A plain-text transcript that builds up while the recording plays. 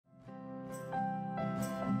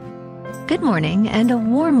Good morning and a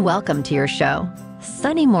warm welcome to your show,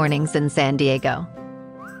 Sunny Mornings in San Diego.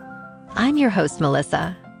 I'm your host,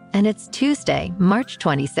 Melissa, and it's Tuesday, March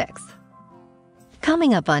 26th.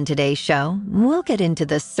 Coming up on today's show, we'll get into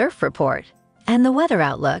the surf report and the weather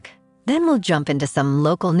outlook. Then we'll jump into some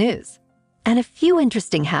local news and a few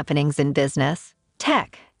interesting happenings in business,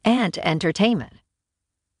 tech, and entertainment.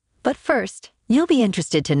 But first, you'll be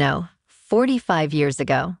interested to know, 45 years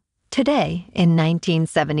ago, today in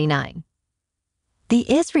 1979, the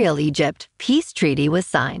Israel-Egypt peace treaty was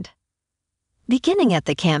signed. Beginning at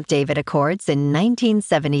the Camp David Accords in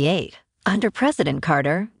 1978, under President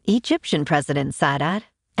Carter, Egyptian President Sadat,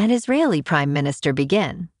 and Israeli Prime Minister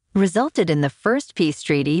Begin, resulted in the first peace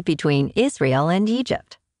treaty between Israel and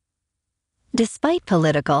Egypt. Despite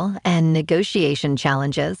political and negotiation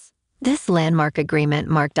challenges, this landmark agreement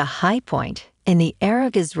marked a high point in the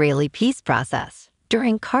Arab-Israeli peace process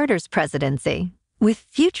during Carter's presidency, with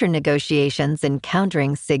future negotiations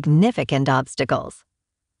encountering significant obstacles.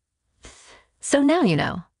 So now you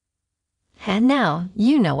know. And now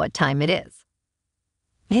you know what time it is.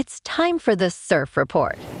 It's time for the surf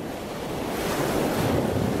report.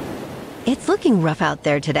 It's looking rough out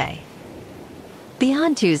there today.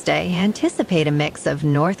 Beyond Tuesday, anticipate a mix of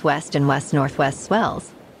northwest and west-northwest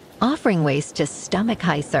swells, offering ways to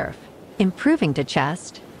stomach-high surf, improving to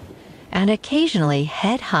chest, and occasionally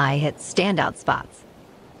head-high at standout spots.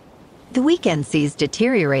 The weekend sees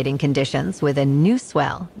deteriorating conditions with a new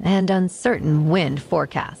swell and uncertain wind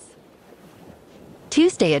forecasts.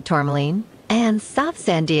 Tuesday at Tourmaline and South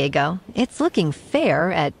San Diego, it's looking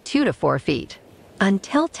fair at 2 to 4 feet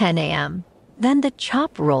until 10 a.m., then the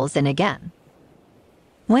chop rolls in again.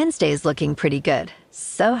 Wednesday's looking pretty good,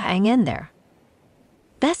 so hang in there.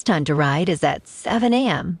 Best time to ride is at 7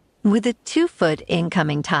 a.m. with a 2-foot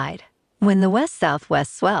incoming tide, when the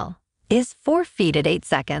west-southwest swell is 4 feet at 8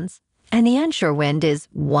 seconds and the onshore wind is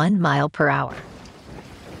 1 mile per hour.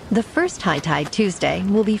 The first high tide Tuesday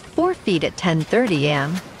will be 4 feet at 10:30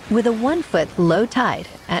 a.m. with a 1-foot low tide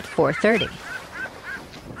at 4:30.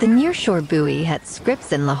 The nearshore buoy at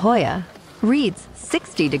Scripps in La Jolla reads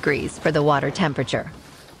 60 degrees for the water temperature.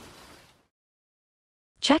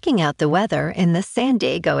 Checking out the weather in the San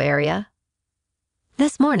Diego area.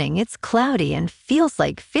 This morning, it's cloudy and feels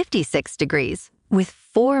like 56 degrees with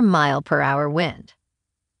 4 mile per hour wind.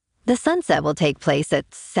 The sunset will take place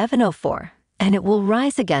at 7:04, and it will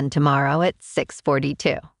rise again tomorrow at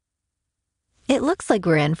 6:42. It looks like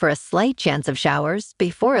we're in for a slight chance of showers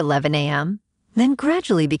before 11 a.m., then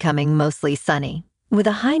gradually becoming mostly sunny, with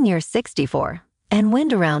a high near 64 and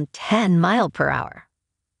wind around 10 mile per hour.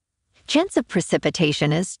 Chance of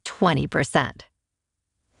precipitation is 20%.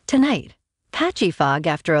 Tonight, patchy fog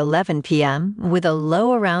after 11 p.m. with a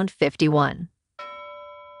low around 51.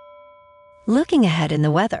 Looking ahead in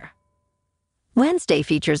the weather. Wednesday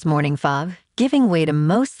features morning fog, giving way to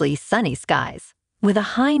mostly sunny skies, with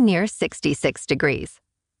a high near 66 degrees.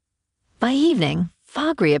 By evening,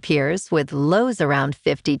 fog reappears with lows around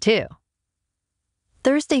 52.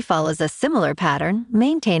 Thursday follows a similar pattern,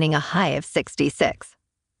 maintaining a high of 66.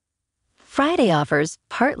 Friday offers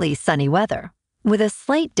partly sunny weather, with a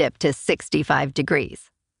slight dip to 65 degrees.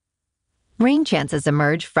 Rain chances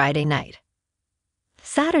emerge Friday night.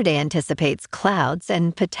 Saturday anticipates clouds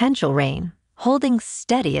and potential rain, holding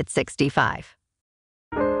steady at 65.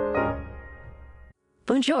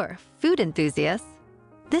 Bonjour, food enthusiasts.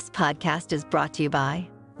 This podcast is brought to you by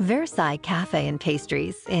Versailles Cafe and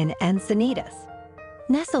Pastries in Encinitas.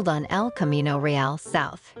 Nestled on El Camino Real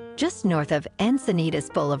South, just north of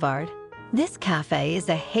Encinitas Boulevard, this cafe is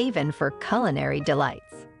a haven for culinary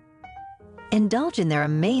delights. Indulge in their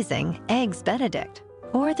amazing Eggs Benedict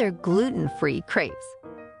or their gluten-free crepes.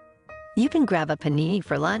 You can grab a panini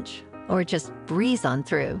for lunch or just breeze on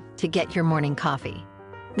through to get your morning coffee.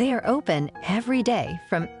 They are open every day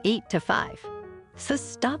from 8 to 5. So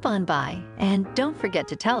stop on by and don't forget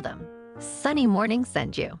to tell them Sunny Morning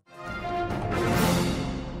sent you.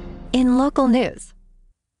 In local news,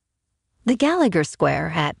 the Gallagher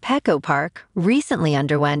Square at Petco Park recently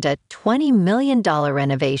underwent a $20 million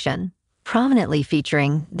renovation, prominently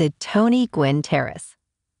featuring the Tony Gwynn Terrace.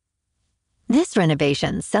 This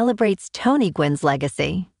renovation celebrates Tony Gwynn's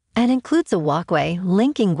legacy and includes a walkway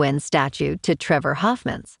linking Gwynn's statue to Trevor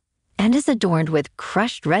Hoffman's, and is adorned with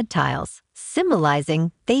crushed red tiles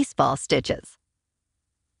symbolizing baseball stitches.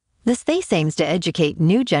 The space aims to educate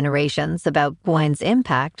new generations about Gwynn's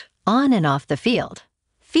impact on and off the field,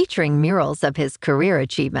 featuring murals of his career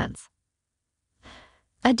achievements.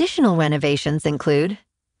 Additional renovations include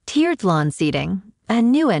tiered lawn seating, a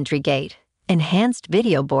new entry gate, enhanced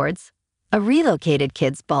video boards, a relocated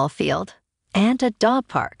kids' ball field, and a dog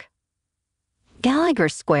park. Gallagher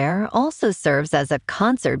Square also serves as a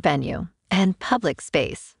concert venue and public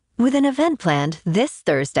space, with an event planned this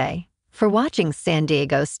Thursday for watching San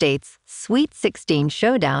Diego State's Sweet 16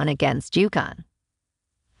 showdown against UConn.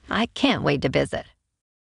 I can't wait to visit.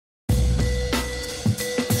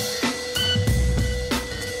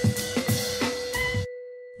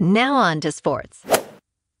 Now on to sports.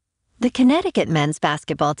 The Connecticut men's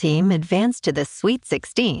basketball team advanced to the Sweet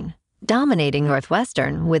 16, dominating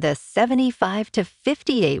Northwestern with a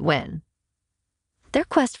 75-58 win. Their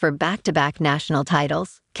quest for back-to-back national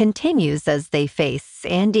titles continues as they face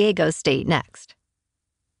San Diego State next.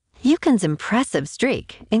 UConn's impressive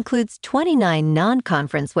streak includes 29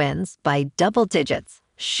 non-conference wins by double digits,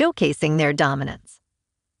 showcasing their dominance.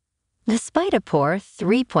 Despite a poor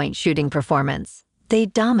three-point shooting performance, they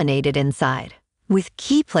dominated inside, with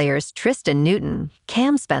key players Tristan Newton,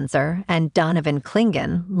 Cam Spencer, and Donovan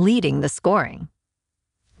Clingan leading the scoring.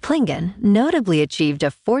 Clingan notably achieved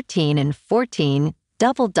a 14-14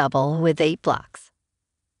 double-double with 8 blocks.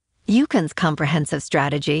 UConn's comprehensive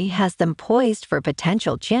strategy has them poised for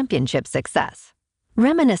potential championship success,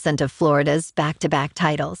 reminiscent of Florida's back-to-back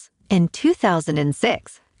titles in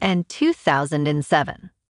 2006 and 2007.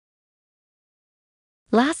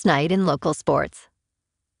 Last night in local sports,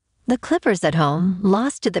 the Clippers at home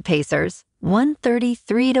lost to the Pacers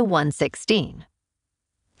 133-116.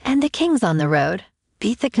 And the Kings on the road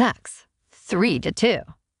beat the Canucks 3-2.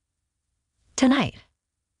 Tonight,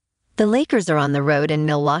 the Lakers are on the road in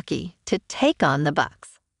Milwaukee to take on the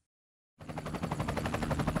Bucks.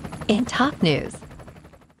 In top news,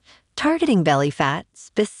 targeting belly fat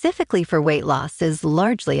specifically for weight loss is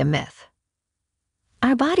largely a myth.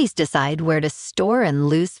 Our bodies decide where to store and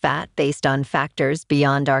lose fat based on factors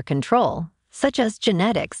beyond our control, such as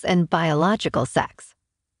genetics and biological sex.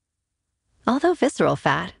 Although visceral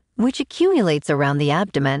fat, which accumulates around the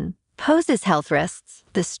abdomen, poses health risks,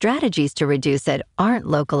 the strategies to reduce it aren't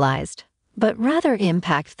localized, but rather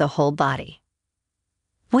impact the whole body.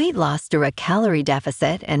 Weight loss through a calorie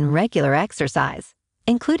deficit and regular exercise,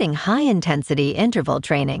 including high-intensity interval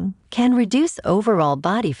training, can reduce overall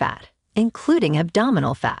body fat, including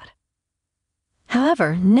abdominal fat.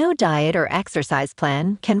 However, no diet or exercise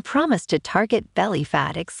plan can promise to target belly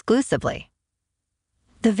fat exclusively.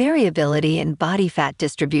 The variability in body fat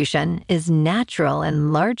distribution is natural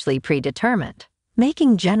and largely predetermined,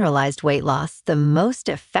 making generalized weight loss the most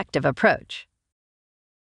effective approach.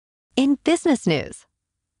 In business news,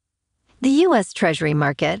 the US Treasury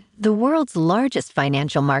market, the world's largest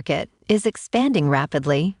financial market, is expanding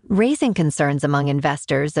rapidly, raising concerns among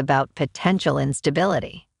investors about potential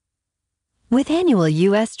instability. With annual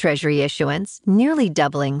US Treasury issuance nearly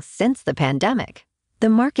doubling since the pandemic, the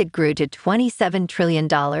market grew to $27 trillion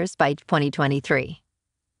by 2023.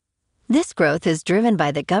 This growth is driven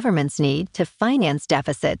by the government's need to finance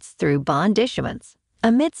deficits through bond issuance,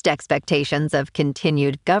 amidst expectations of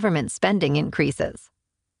continued government spending increases.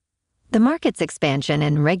 The market's expansion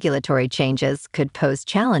and regulatory changes could pose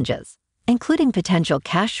challenges, including potential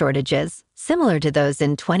cash shortages similar to those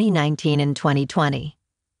in 2019 and 2020.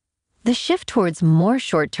 The shift towards more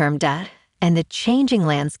short-term debt and the changing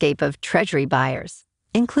landscape of Treasury buyers,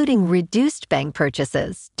 including reduced bank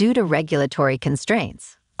purchases due to regulatory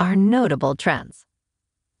constraints, are notable trends.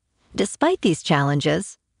 Despite these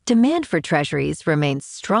challenges, demand for Treasuries remains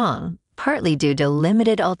strong, partly due to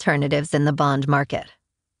limited alternatives in the bond market.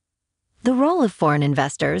 The role of foreign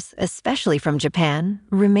investors, especially from Japan,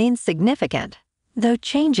 remains significant, though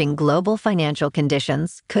changing global financial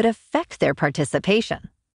conditions could affect their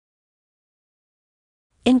participation.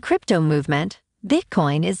 In crypto movement,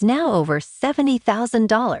 Bitcoin is now over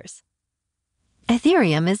 $70,000.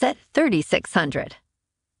 Ethereum is at $3,600.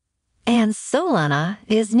 And Solana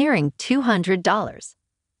is nearing $200.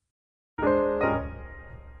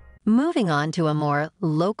 Moving on to a more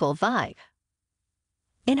local vibe.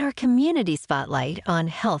 In our community spotlight on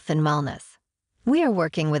health and wellness, we are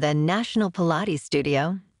working with a national Pilates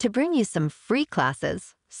studio to bring you some free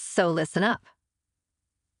classes, so listen up.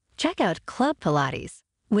 Check out Club Pilates,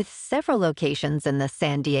 with several locations in the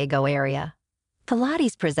San Diego area.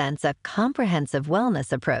 Pilates presents a comprehensive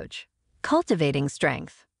wellness approach, cultivating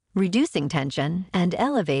strength, reducing tension, and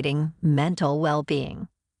elevating mental well-being.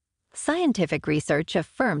 Scientific research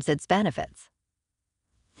affirms its benefits.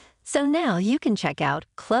 So now you can check out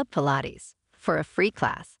Club Pilates for a free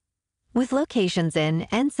class, with locations in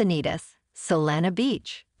Encinitas, Solana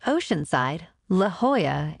Beach, Oceanside, La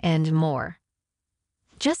Jolla, and more.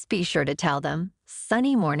 Just be sure to tell them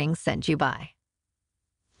Sunny Morning sent you by.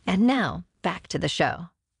 And now, back to the show.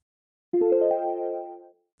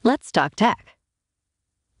 Let's talk tech.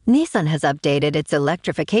 Nissan has updated its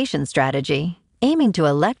electrification strategy, aiming to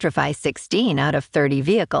electrify 16 out of 30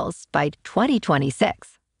 vehicles by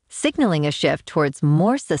 2026, signaling a shift towards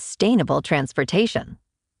more sustainable transportation.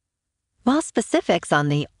 While specifics on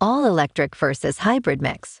the all-electric versus hybrid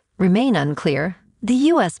mix remain unclear, the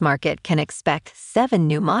U.S. market can expect 7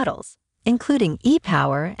 new models, including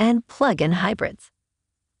e-Power and plug-in hybrids.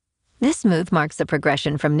 This move marks a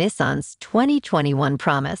progression from Nissan's 2021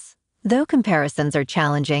 promise, though comparisons are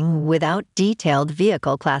challenging without detailed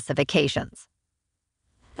vehicle classifications.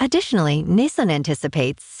 Additionally, Nissan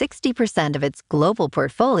anticipates 60% of its global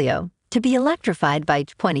portfolio to be electrified by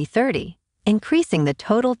 2030, increasing the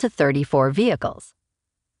total to 34 vehicles.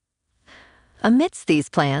 Amidst these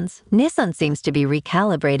plans, Nissan seems to be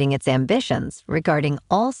recalibrating its ambitions regarding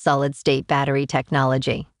all-solid-state battery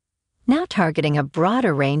technology, now targeting a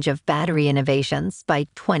broader range of battery innovations by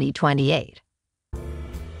 2028.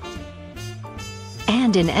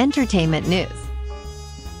 And in entertainment news,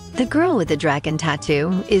 The Girl with the Dragon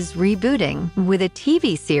Tattoo is rebooting with a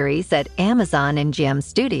TV series at Amazon and GM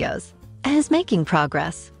Studios and is making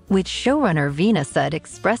progress, with showrunner Veena Sud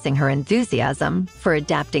expressing her enthusiasm for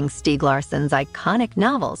adapting Stieg Larsson's iconic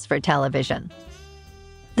novels for television.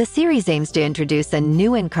 The series aims to introduce a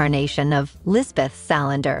new incarnation of Lisbeth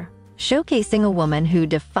Salander, showcasing a woman who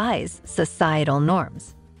defies societal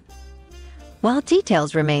norms. While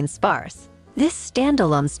details remain sparse, this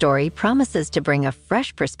standalone story promises to bring a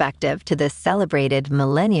fresh perspective to the celebrated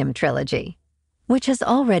Millennium Trilogy, which has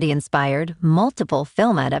already inspired multiple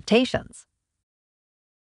film adaptations.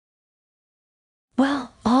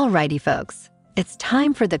 Well, alrighty folks, it's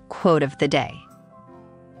time for the quote of the day.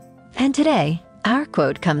 And today, our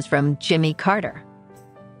quote comes from Jimmy Carter.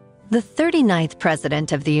 The 39th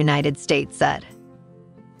President of the United States said,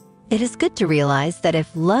 "It is good to realize that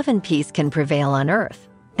if love and peace can prevail on Earth,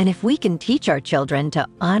 and if we can teach our children to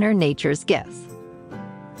honor nature's gifts,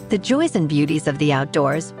 the joys and beauties of the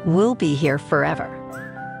outdoors will be here forever."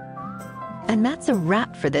 And that's a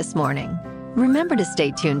wrap for this morning. Remember to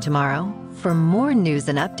stay tuned tomorrow for more news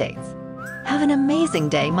and updates. Have an amazing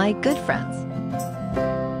day, my good friends.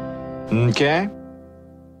 Okay.